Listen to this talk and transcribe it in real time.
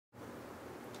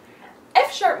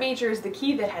F sharp major is the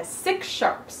key that has 6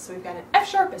 sharps. So we've got an F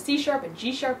sharp, a C sharp, a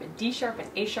G sharp, a D sharp, an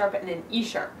A sharp, and an E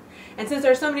sharp. And since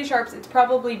there are so many sharps, it's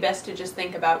probably best to just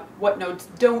think about what notes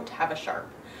don't have a sharp.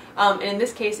 And in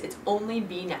this case, it's only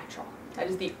B natural. That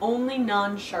is the only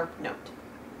non-sharp note.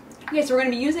 Okay, so we're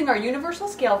going to be using our universal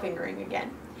scale fingering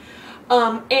again.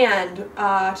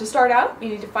 To start out, we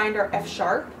need to find our F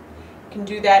sharp. You can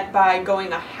do that by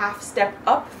going a half step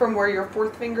up from where your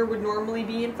 4th finger would normally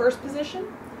be in 1st position.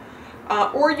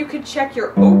 Or you could check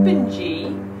your open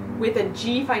G with a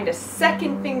G, find a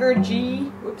 2nd finger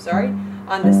G,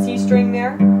 on the C string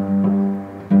there.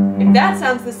 If that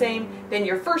sounds the same, then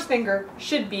your 1st finger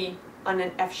should be on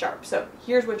an F sharp. So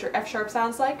here's what your F sharp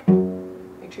sounds like.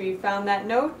 Make sure you found that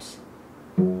note.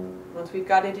 Once we've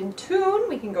got it in tune,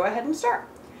 we can go ahead and start.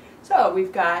 So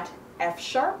we've got F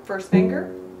sharp, 1st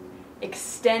finger,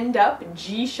 extend up,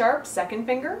 G sharp, 2nd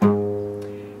finger,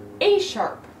 A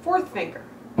sharp, 4th finger,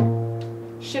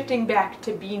 shifting back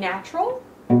to B natural,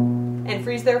 and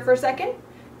freeze there for a second.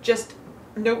 Just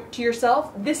note to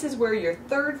yourself, this is where your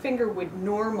 3rd finger would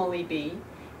normally be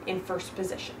in 1st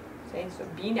position. Okay, so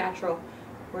B natural,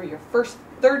 where your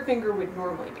 3rd finger would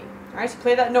normally be. All right, so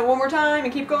play that note one more time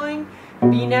and keep going.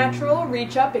 B natural,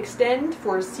 reach up, extend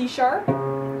for C sharp,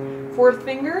 4th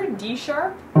finger, D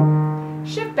sharp,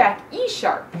 shift back, E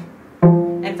sharp,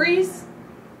 and freeze.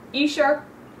 E sharp,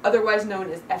 otherwise known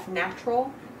as F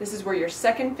natural. This is where your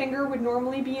 2nd finger would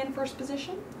normally be in 1st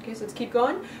position. Okay, so let's keep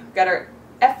going. We've got our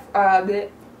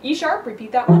E sharp,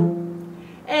 repeat that one,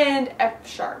 and F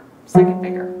sharp, 2nd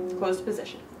finger, closed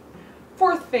position.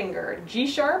 4th finger, G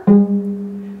sharp,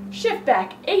 shift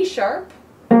back, A sharp,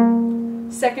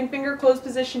 2nd finger, closed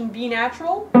position, B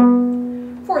natural,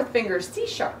 4th finger, C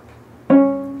sharp,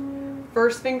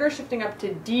 1st finger, shifting up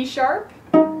to D sharp,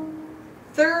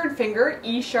 3rd finger,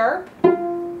 E sharp,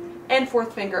 and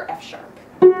 4th finger, F sharp,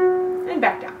 and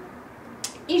back down.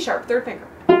 E sharp, 3rd finger,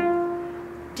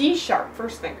 D sharp,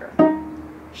 1st finger,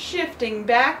 shifting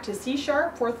back to C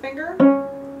sharp, 4th finger,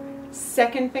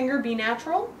 2nd finger, B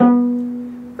natural,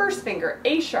 1st finger,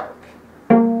 A sharp,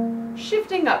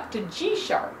 shifting up to G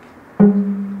sharp,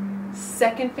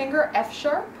 2nd finger, F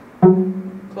sharp,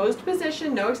 closed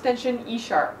position, no extension, E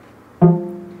sharp.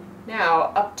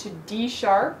 Now up to D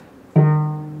sharp,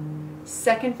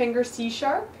 2nd finger, C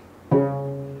sharp,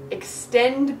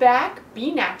 extend back,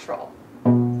 B natural,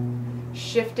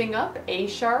 shifting up, A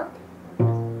sharp,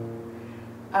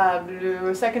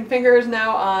 2nd finger is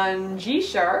now on G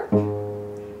sharp,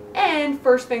 and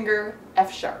 1st finger,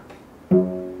 F sharp.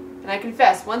 And I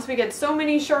confess, once we get so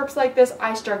many sharps like this,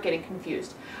 I start getting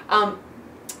confused.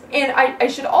 And I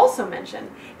should also mention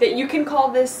that you can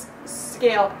call this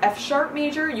scale F sharp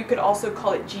major, you could also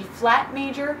call it G flat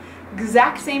major,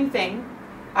 exact same thing.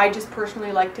 I just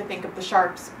personally like to think of the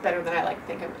sharps better than I like to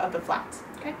think of the flats.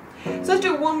 Okay? So let's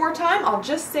do it one more time. I'll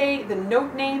just say the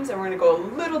note names and we're going to go a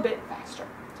little bit faster.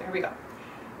 So here we go.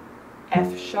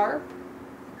 F sharp,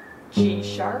 G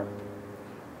sharp,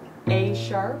 A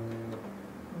sharp,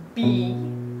 B,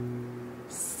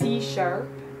 C sharp,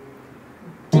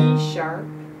 D sharp,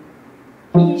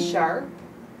 E sharp,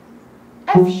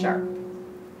 F sharp,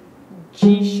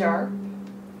 G sharp,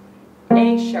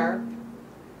 A sharp,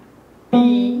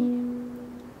 B,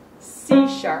 C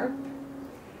sharp,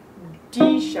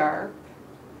 D sharp,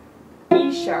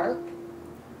 E sharp,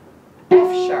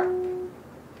 F sharp,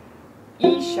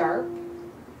 E sharp,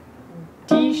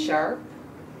 D sharp,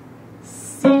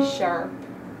 C sharp,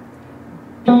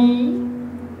 B,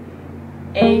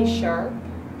 A sharp,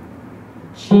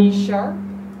 G sharp,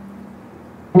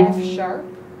 F sharp,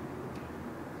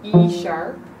 E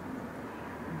sharp,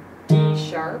 D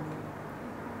sharp,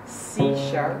 C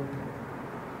sharp,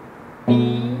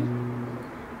 B,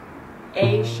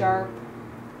 A sharp,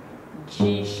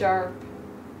 G sharp,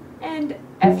 and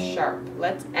F sharp.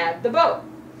 Let's add the bow.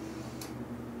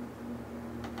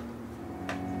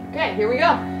 Okay, here we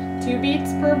go. 2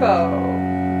 beats per bow.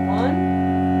 1,